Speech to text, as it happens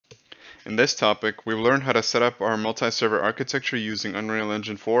In this topic, we will learn how to set up our multi-server architecture using Unreal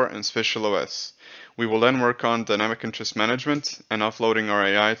Engine 4 and Spatial OS. We will then work on dynamic interest management and offloading our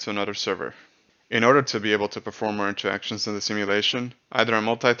AI to another server. In order to be able to perform our interactions in the simulation, either a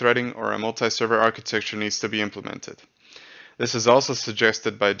multi-threading or a multi-server architecture needs to be implemented. This is also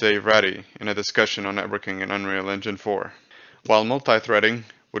suggested by Dave Ratty in a discussion on networking in Unreal Engine 4. While multi-threading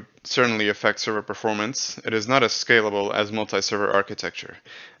would certainly affect server performance, it is not as scalable as multi-server architecture,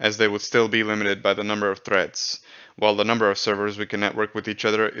 as they would still be limited by the number of threads, while the number of servers we can network with each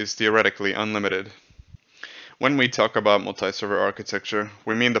other is theoretically unlimited. When we talk about multi-server architecture,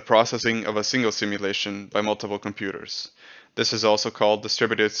 we mean the processing of a single simulation by multiple computers. This is also called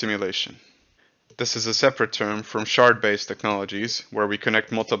distributed simulation. This is a separate term from shard-based technologies, where we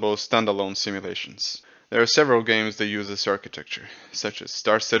connect multiple standalone simulations. There are several games that use this architecture, such as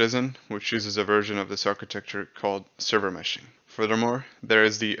Star Citizen, which uses a version of this architecture called server meshing. Furthermore, there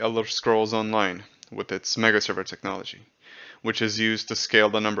is the Elder Scrolls Online, with its megaserver technology, which is used to scale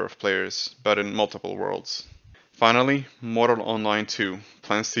the number of players, but in multiple worlds. Finally, Mortal Online 2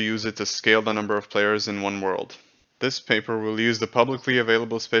 plans to use it to scale the number of players in one world. This paper will use the publicly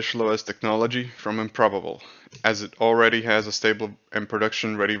available Spatial OS technology from Improbable, as it already has a stable and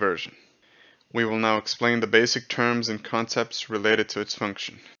production-ready version. We will now explain the basic terms and concepts related to its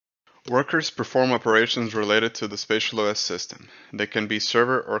function. Workers perform operations related to the Spatial OS system. They can be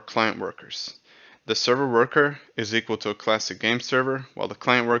server or client workers. The server worker is equal to a classic game server, while the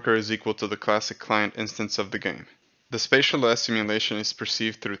client worker is equal to the classic client instance of the game. The Spatial OS simulation is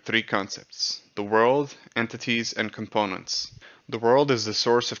perceived through three concepts: the world, entities, and components. The world is the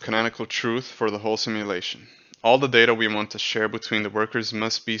source of canonical truth for the whole simulation. All the data we want to share between the workers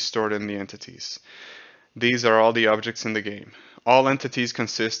must be stored in the entities. These are all the objects in the game. All entities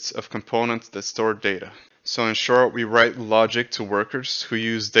consist of components that store data. So in short, we write logic to workers who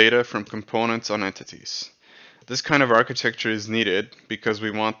use data from components on entities. This kind of architecture is needed because we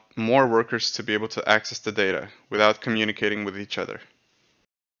want more workers to be able to access the data without communicating with each other.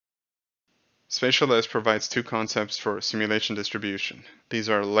 Spatial OS provides two concepts for simulation distribution. These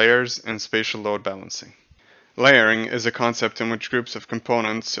are layers and spatial load balancing. Layering is a concept in which groups of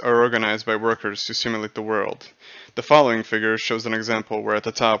components are organized by workers to simulate the world. The following figure shows an example where at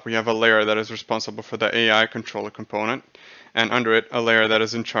the top we have a layer that is responsible for the AI controller component, and under it a layer that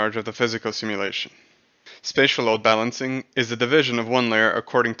is in charge of the physical simulation. Spatial load balancing is the division of one layer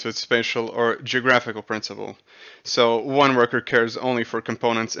according to its spatial or geographical principle. So one worker cares only for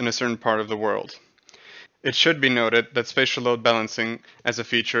components in a certain part of the world. It should be noted that spatial load balancing as a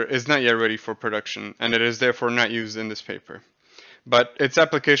feature is not yet ready for production, and it is therefore not used in this paper. But its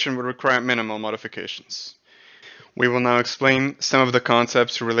application would require minimal modifications. We will now explain some of the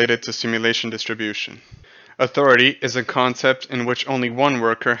concepts related to simulation distribution. Authority is a concept in which only one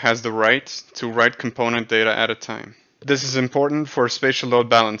worker has the right to write component data at a time. This is important for spatial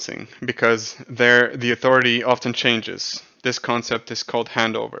load balancing because there the authority often changes. This concept is called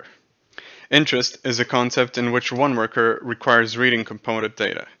handover. Interest is a concept in which one worker requires reading component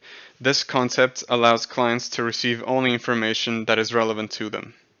data. This concept allows clients to receive only information that is relevant to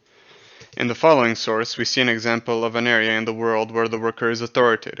them. In the following source, we see an example of an area in the world where the worker is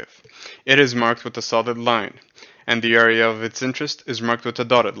authoritative. It is marked with a solid line, and the area of its interest is marked with a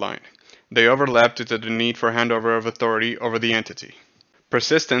dotted line. They overlap due to the need for handover of authority over the entity.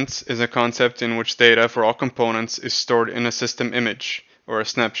 Persistence is a concept in which data for all components is stored in a system image, or a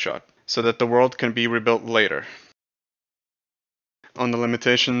snapshot, so that the world can be rebuilt later. On the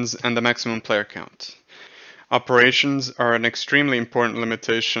limitations and the maximum player count. Operations are an extremely important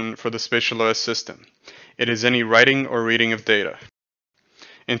limitation for the Spatial OS system. It is any writing or reading of data.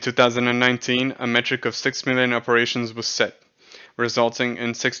 In 2019, a metric of 6 million operations was set, resulting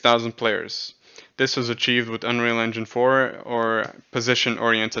in 6,000 players. This was achieved with Unreal Engine 4 or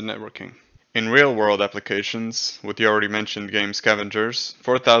position-oriented networking. In real-world applications, with the already mentioned game Scavengers,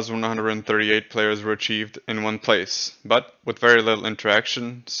 4,138 players were achieved in one place, but with very little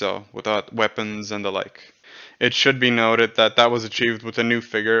interaction, so without weapons and the like. It should be noted that that was achieved with a new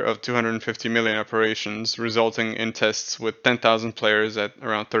figure of 250 million operations, resulting in tests with 10,000 players at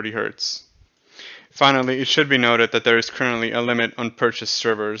around 30 Hz. Finally, it should be noted that there is currently a limit on purchased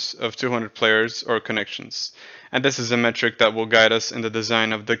servers of 200 players or connections, and this is a metric that will guide us in the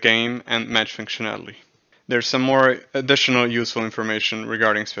design of the game and match functionality. There's some more additional useful information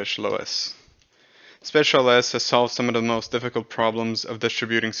regarding Spatial OS. Spatial OS has solved some of the most difficult problems of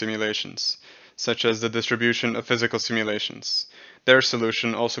distributing simulations, such as the distribution of physical simulations. Their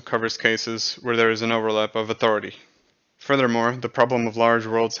solution also covers cases where there is an overlap of authority. Furthermore, the problem of large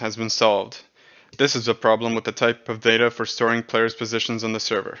worlds has been solved. This is a problem with the type of data for storing players' positions on the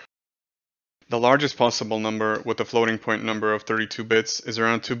server. The largest possible number with a floating point number of 32 bits is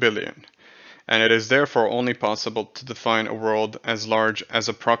around 2 billion, and it is therefore only possible to define a world as large as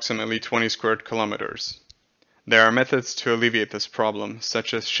approximately 20 squared kilometers. There are methods to alleviate this problem,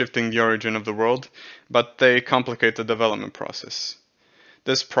 such as shifting the origin of the world, but they complicate the development process.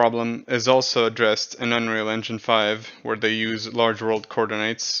 This problem is also addressed in Unreal Engine 5, where they use large world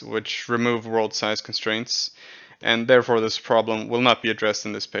coordinates, which remove world size constraints, and therefore this problem will not be addressed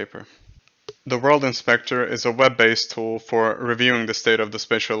in this paper. The World Inspector is a web-based tool for reviewing the state of the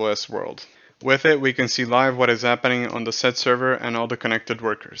Spatial OS world. With it, we can see live what is happening on the set server and all the connected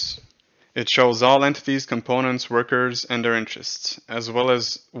workers. It shows all entities, components, workers, and their interests, as well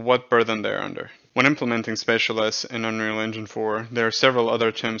as what burden they are under. When implementing Spatial OS in Unreal Engine 4, there are several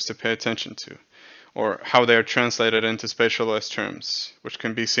other terms to pay attention to, or how they are translated into Spatial OS terms, which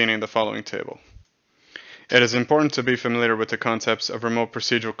can be seen in the following table. It is important to be familiar with the concepts of remote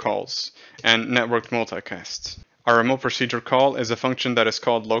procedural calls and networked multicast. A remote procedure call is a function that is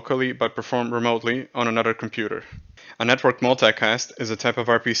called locally but performed remotely on another computer. A networked multicast is a type of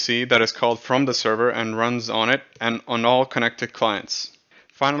RPC that is called from the server and runs on it and on all connected clients.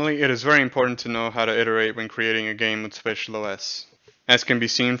 Finally, it is very important to know how to iterate when creating a game with Spatial OS. As can be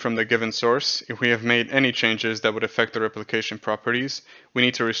seen from the given source, if we have made any changes that would affect the replication properties, we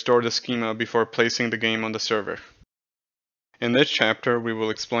need to restore the schema before placing the game on the server. In this chapter, we will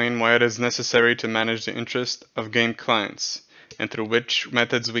explain why it is necessary to manage the interest of game clients, and through which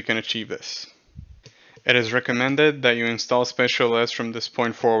methods we can achieve this. It is recommended that you install Spatial OS from this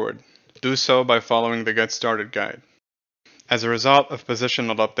point forward. Do so by following the Get Started guide. As a result of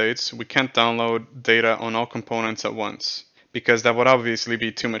positional updates, we can't download data on all components at once, because that would obviously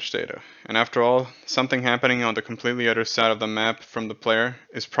be too much data. And after all, something happening on the completely other side of the map from the player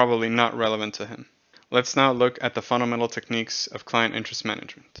is probably not relevant to him. Let's now look at the fundamental techniques of client interest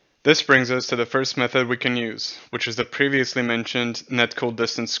management. This brings us to the first method we can use, which is the previously mentioned netcool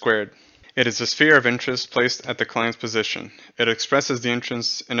distance squared. It is a sphere of interest placed at the client's position. It expresses the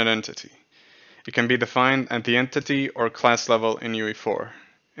interest in an entity. It can be defined at the entity or class level in UE4,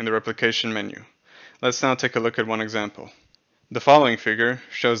 in the replication menu. Let's now take a look at one example. The following figure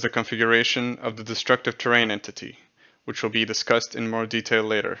shows the configuration of the destructive terrain entity, which will be discussed in more detail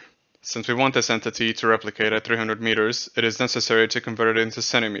later. Since we want this entity to replicate at 300 meters, it is necessary to convert it into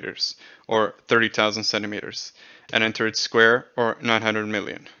centimeters, or 30,000 centimeters, and enter its square, or 900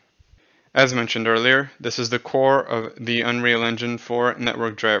 million. As mentioned earlier, this is the core of the Unreal Engine 4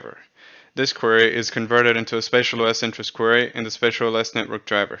 network driver. This query is converted into a Spatial OS interest query in the Spatial OS network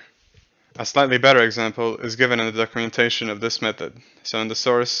driver. A slightly better example is given in the documentation of this method. So in the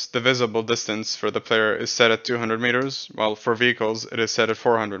source, the visible distance for the player is set at 200 meters, while for vehicles it is set at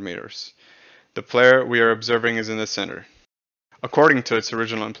 400 meters. The player we are observing is in the center. According to its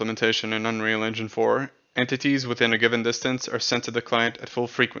original implementation in Unreal Engine 4, entities within a given distance are sent to the client at full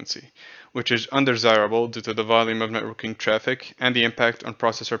frequency, which is undesirable due to the volume of networking traffic and the impact on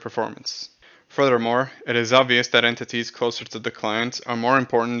processor performance. Furthermore, it is obvious that entities closer to the client are more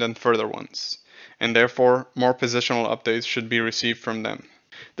important than further ones, and therefore more positional updates should be received from them.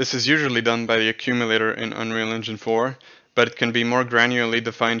 This is usually done by the accumulator in Unreal Engine 4, but it can be more granularly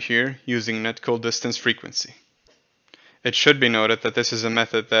defined here using netcool distance frequency. It should be noted that this is a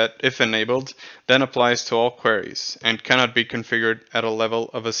method that, if enabled, then applies to all queries and cannot be configured at a level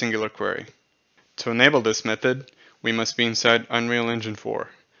of a singular query. To enable this method, we must be inside Unreal Engine 4.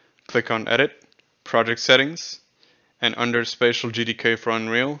 Click on Edit, Project Settings, and under Spatial GDK for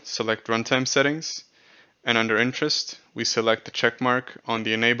Unreal, select Runtime Settings, and under Interest, we select the checkmark on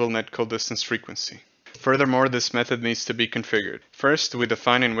the Enable Netcool Distance Frequency. Furthermore, this method needs to be configured. First, we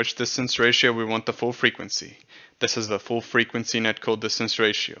define in which distance ratio we want the full frequency. This is the full frequency netcool distance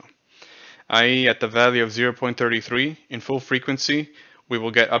ratio, i.e. at the value of 0.33 in full frequency, we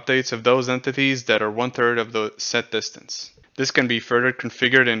will get updates of those entities that are 1/3 of the set distance. This can be further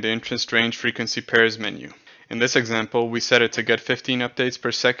configured in the interest range frequency pairs menu. In this example, we set it to get 15 updates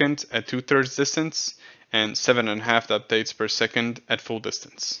per second at 2/3 distance and 7.5 updates per second at full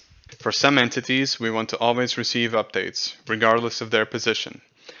distance. For some entities, we want to always receive updates, regardless of their position.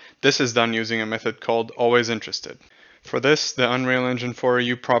 This is done using a method called alwaysInterested. For this, the Unreal Engine 4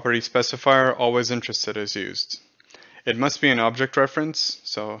 uProperty specifier alwaysInterested is used. It must be an object reference,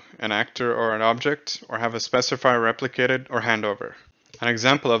 so an actor or an object, or have a specifier replicated or handover. An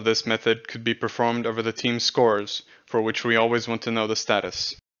example of this method could be performed over the team's scores, for which we always want to know the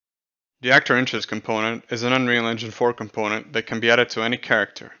status. The actor interest component is an Unreal Engine 4 component that can be added to any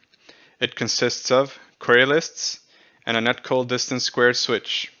character. It consists of query lists and a netcool distance squared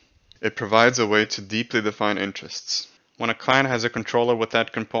switch. It provides a way to deeply define interests. When a client has a controller with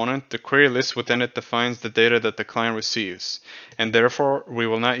that component, the query list within it defines the data that the client receives, and therefore we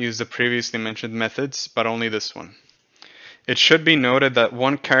will not use the previously mentioned methods, but only this one. It should be noted that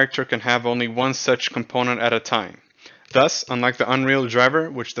one character can have only one such component at a time. Thus, unlike the Unreal driver,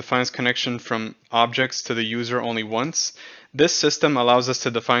 which defines connection from objects to the user only once, this system allows us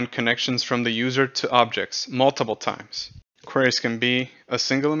to define connections from the user to objects multiple times. Queries can be a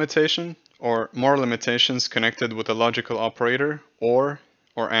single limitation, or more limitations connected with a logical operator, or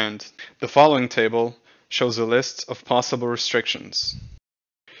AND. The following table shows a list of possible restrictions.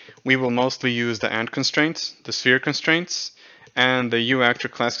 We will mostly use the AND constraints, the sphere constraints, and the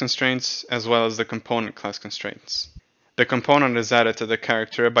UActor class constraints, as well as the component class constraints. The component is added to the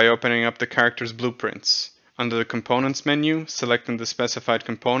character by opening up the character's blueprints. Under the Components menu, selecting the specified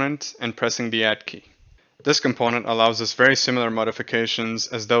component and pressing the Add key. This component allows us very similar modifications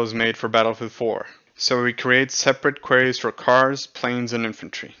as those made for Battlefield 4. So we create separate queries for cars, planes, and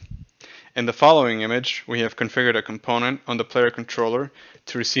infantry. In the following image, we have configured a component on the player controller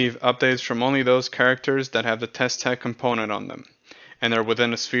to receive updates from only those characters that have the test tag component on them, and are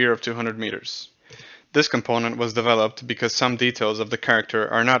within a sphere of 200 meters. This component was developed because some details of the character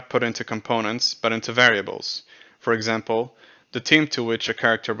are not put into components, but into variables. For example, the team to which a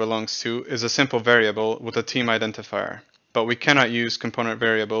character belongs to is a simple variable with a team identifier, but we cannot use component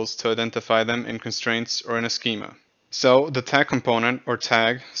variables to identify them in constraints or in a schema. So the tag component, or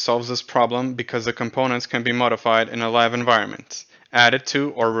tag, solves this problem because the components can be modified in a live environment, added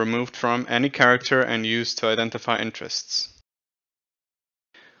to or removed from any character and used to identify interests.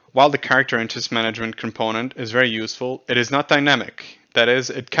 While the character interest management component is very useful, it is not dynamic. That is,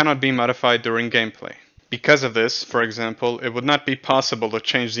 it cannot be modified during gameplay. Because of this, for example, it would not be possible to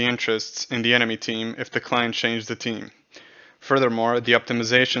change the interests in the enemy team if the client changed the team. Furthermore, the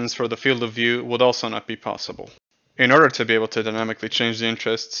optimizations for the field of view would also not be possible. In order to be able to dynamically change the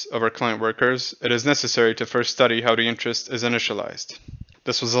interests of our client workers, it is necessary to first study how the interest is initialized.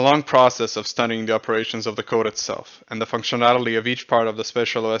 This was a long process of studying the operations of the code itself, and the functionality of each part of the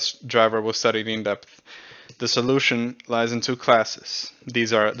Spatial OS driver was studied in depth. The solution lies in two classes.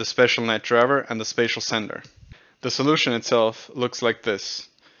 These are the Spatial Net driver and the Spatial Sender. The solution itself looks like this.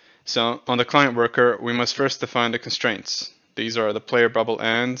 So, on the client worker, we must first define the constraints. These are the player bubble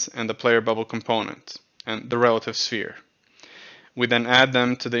AND and the player bubble component, and the relative sphere. We then add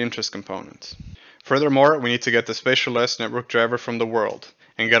them to the interest component. Furthermore, we need to get the Spatial OS network driver from the world,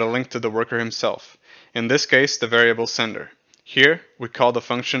 and get a link to the worker himself. In this case, the variable sender. Here, we call the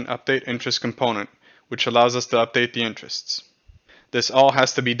function update interest component, which allows us to update the interests. This all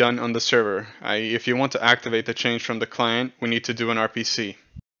has to be done on the server, i.e. if you want to activate the change from the client, we need to do an RPC.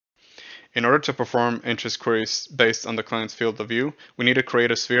 In order to perform interest queries based on the client's field of view, we need to create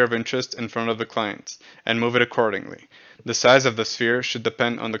a sphere of interest in front of the client, and move it accordingly. The size of the sphere should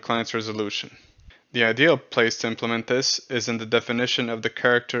depend on the client's resolution. The ideal place to implement this is in the definition of the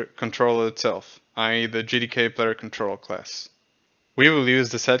character controller itself, i.e. the GDK player control class. We will use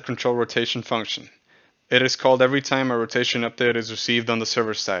the setControl rotation function. It is called every time a rotation update is received on the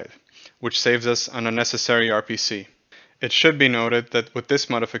server side, which saves us an unnecessary RPC. It should be noted that with this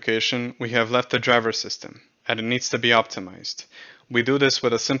modification, we have left the driver system, and it needs to be optimized. We do this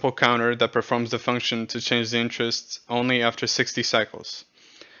with a simple counter that performs the function to change the interests only after 60 cycles.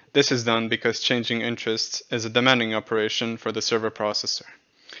 This is done because changing interests is a demanding operation for the server processor.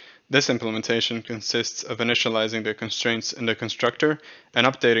 This implementation consists of initializing the constraints in the constructor and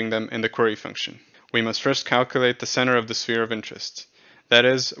updating them in the query function. We must first calculate the center of the sphere of interest, that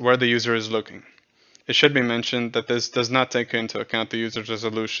is, where the user is looking. It should be mentioned that this does not take into account the user's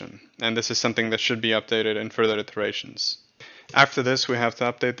resolution, and this is something that should be updated in further iterations. After this, we have to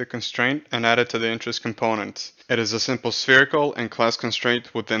update the constraint and add it to the interest component. It is a simple spherical and class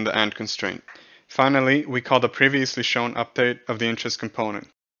constraint within the AND constraint. Finally, we call the previously shown update of the interest component.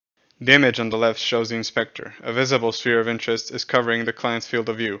 The image on the left shows the inspector. A visible sphere of interest is covering the client's field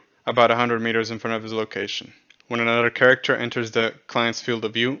of view, about 100 meters in front of his location. When another character enters the client's field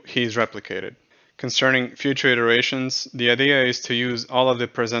of view, he is replicated. Concerning future iterations, the idea is to use all of the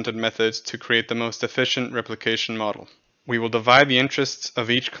presented methods to create the most efficient replication model. We will divide the interests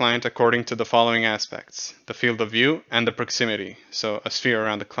of each client according to the following aspects: the field of view and the proximity, so a sphere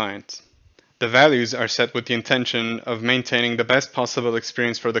around the client. The values are set with the intention of maintaining the best possible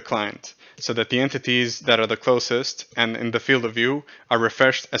experience for the client, so that the entities that are the closest and in the field of view are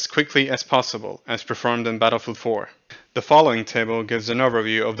refreshed as quickly as possible, as performed in Battlefield 4. The following table gives an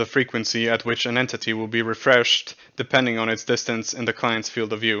overview of the frequency at which an entity will be refreshed depending on its distance in the client's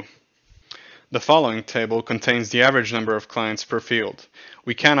field of view. The following table contains the average number of clients per field.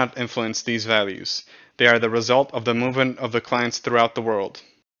 We cannot influence these values. They are the result of the movement of the clients throughout the world.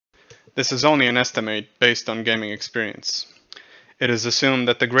 This is only an estimate based on gaming experience. It is assumed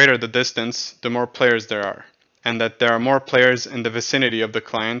that the greater the distance, the more players there are, and that there are more players in the vicinity of the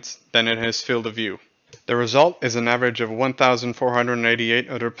client than in his field of view. The result is an average of 1,488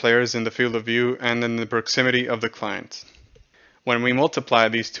 other players in the field of view and in the proximity of the client. When we multiply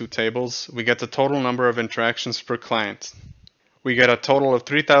these two tables, we get the total number of interactions per client. We get a total of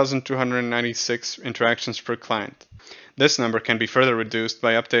 3,296 interactions per client. This number can be further reduced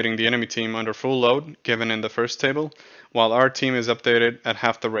by updating the enemy team under full load, given in the first table, while our team is updated at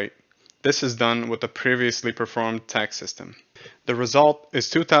half the rate. This is done with the previously performed tag system. The result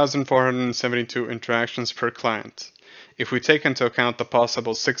is 2,472 interactions per client. If we take into account the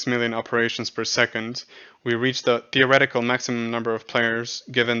possible 6 million operations per second, we reach the theoretical maximum number of players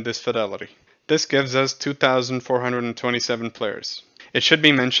given this fidelity. This gives us 2,427 players. It should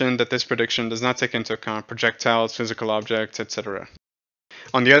be mentioned that this prediction does not take into account projectiles, physical objects, etc.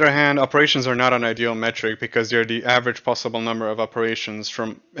 On the other hand, operations are not an ideal metric because they are the average possible number of operations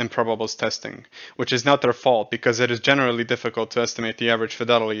from improbables testing, which is not their fault because it is generally difficult to estimate the average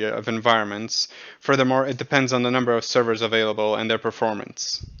fidelity of environments. Furthermore, it depends on the number of servers available and their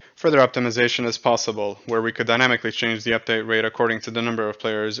performance. Further optimization is possible, where we could dynamically change the update rate according to the number of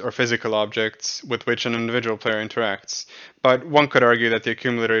players or physical objects with which an individual player interacts, but one could argue that the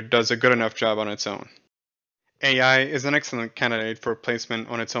accumulator does a good enough job on its own. AI is an excellent candidate for placement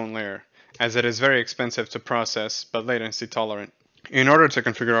on its own layer, as it is very expensive to process but latency tolerant. In order to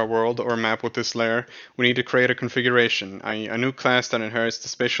configure our world or map with this layer, we need to create a configuration, i.e. a new class that inherits the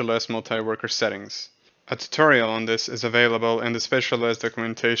Spatial OS multi-worker settings. A tutorial on this is available in the Spatial OS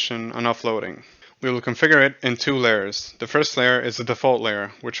documentation on offloading. We will configure it in two layers. The first layer is the default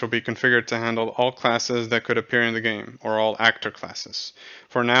layer, which will be configured to handle all classes that could appear in the game, or all actor classes.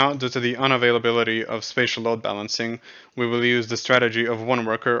 For now, due to the unavailability of spatial load balancing, we will use the strategy of one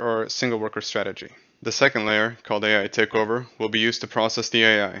worker or single worker strategy. The second layer, called AI Takeover, will be used to process the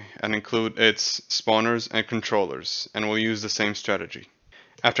AI and include its spawners and controllers, and will use the same strategy.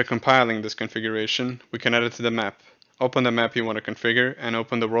 After compiling this configuration, we can edit the map. Open the map you want to configure and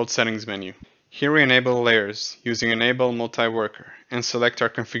open the World Settings menu. Here we enable layers using Enable Multi-Worker and select our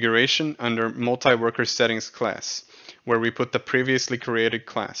configuration under Multi-Worker Settings class, where we put the previously created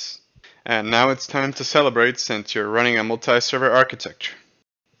class. And now it's time to celebrate since you're running a multi-server architecture.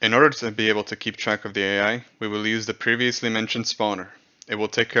 In order to be able to keep track of the AI, we will use the previously mentioned spawner. It will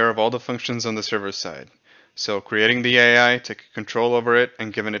take care of all the functions on the server side. So creating the AI, taking control over it,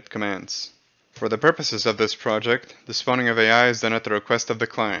 and giving it commands. For the purposes of this project, the spawning of AI is done at the request of the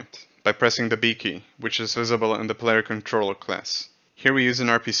client, by pressing the B key, which is visible in the player controller class. Here we use an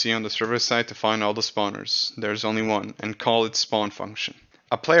RPC on the server side to find all the spawners, there's only one, and call its spawn function.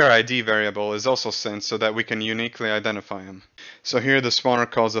 A player ID variable is also sent so that we can uniquely identify him. So here the spawner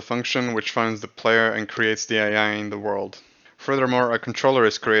calls a function which finds the player and creates the AI in the world. Furthermore, a controller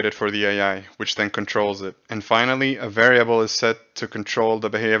is created for the AI, which then controls it. And finally, a variable is set to control the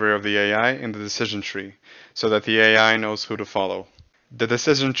behavior of the AI in the decision tree, so that the AI knows who to follow. The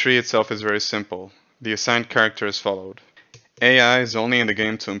decision tree itself is very simple. The assigned character is followed. AI is only in the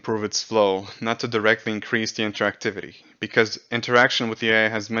game to improve its flow, not to directly increase the interactivity, because interaction with the AI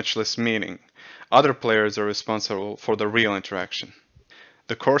has much less meaning. Other players are responsible for the real interaction.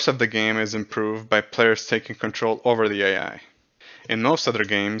 The course of the game is improved by players taking control over the AI. In most other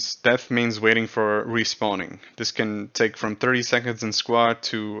games, death means waiting for respawning. This can take from 30 seconds in squad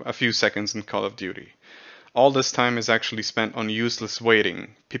to a few seconds in Call of Duty. All this time is actually spent on useless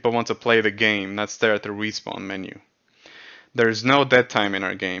waiting. People want to play the game, not stare at the respawn menu. There is no dead time in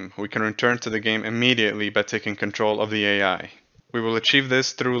our game. We can return to the game immediately by taking control of the AI. We will achieve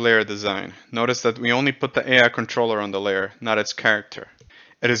this through layer design. Notice that we only put the AI controller on the layer, not its character.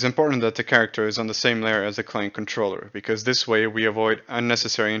 It is important that the character is on the same layer as the client controller, because this way we avoid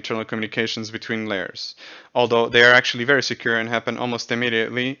unnecessary internal communications between layers. Although they are actually very secure and happen almost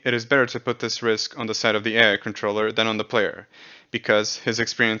immediately, it is better to put this risk on the side of the AI controller than on the player, because his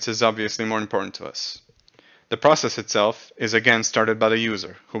experience is obviously more important to us. The process itself is again started by the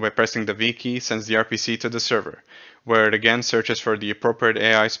user, who by pressing the V key sends the RPC to the server, where it again searches for the appropriate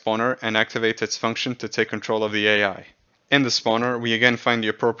AI spawner and activates its function to take control of the AI. In the spawner, we again find the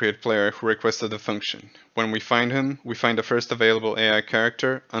appropriate player who requested the function. When we find him, we find the first available AI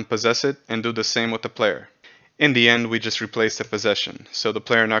character, unpossess it, and do the same with the player. In the end, we just replace the possession, so the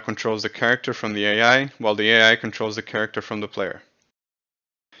player now controls the character from the AI, while the AI controls the character from the player.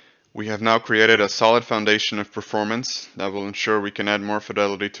 We have now created a solid foundation of performance that will ensure we can add more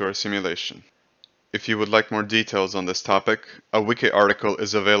fidelity to our simulation. If you would like more details on this topic, a wiki article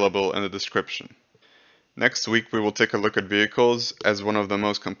is available in the description. Next week, we will take a look at vehicles as one of the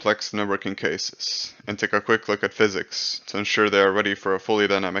most complex networking cases, and take a quick look at physics to ensure they are ready for a fully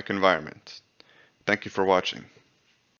dynamic environment. Thank you for watching.